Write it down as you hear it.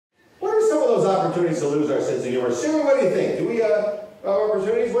opportunities to lose our sense of humor. Siri, what do you think? Do we have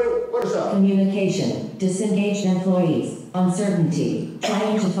opportunities? What are some? Communication, disengaged employees, uncertainty,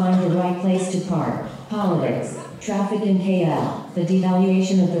 trying to find the right place to park, politics, traffic in KL, the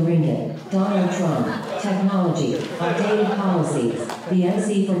devaluation of the ringgit, Donald Trump, technology, updated policies, the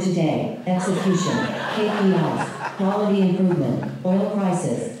MC for today, execution, KPIs, quality improvement, oil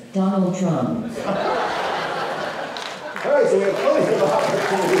prices, Donald Trump. All right, so we have plenty of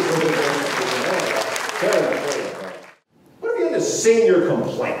opportunities for What if you had to sing your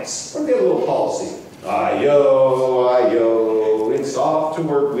complaints? What if you had a little policy? Ayo, it's off to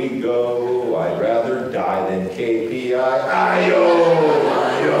work we go. I'd rather die than KPI. Ayo,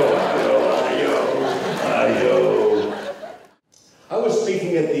 ayo, ayo, ayo, ayo. I was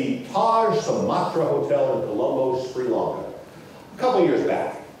speaking at the Taj Sumatra Hotel in Colombo, Sri Lanka, a couple years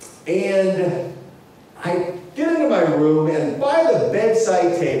back. And I get into my room, and by the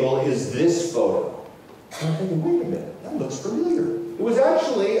bedside table is this photo. And I'm thinking, wait a minute, that looks familiar. It was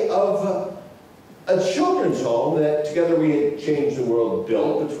actually of a children's home that Together We Had Changed the World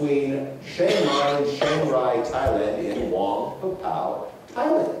built between Chiang Mai and Chiang Rai, Thailand, in Luang Prabang,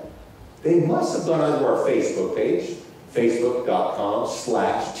 Thailand. They must have gone onto our Facebook page,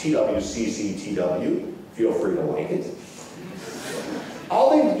 facebook.com/TWCCTW. Feel free to like it.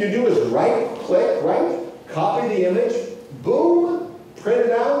 All you do is right-click, right? Copy the image, boom, print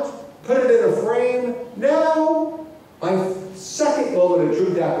it out, put it in a frame. Now, my second moment of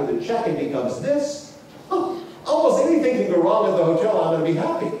truth after the check-in becomes this. Oh, almost anything can go wrong at the hotel, I'm going to be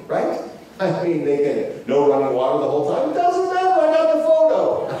happy, right? I mean, they can, no running water the whole time. It doesn't matter, I got the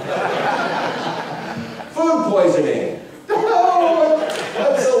photo. Food poisoning. No,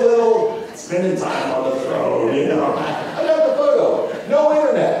 that's a little spending time on the throne, you know. I got the photo. No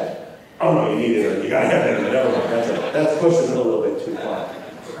internet. Oh no, you need internet. You gotta have internet. Never mind. That's pushing it a little bit too far.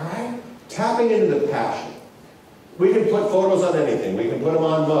 Alright? Tapping into the passion. We can put photos on anything. We can put them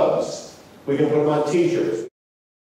on mugs. We can put them on t-shirts.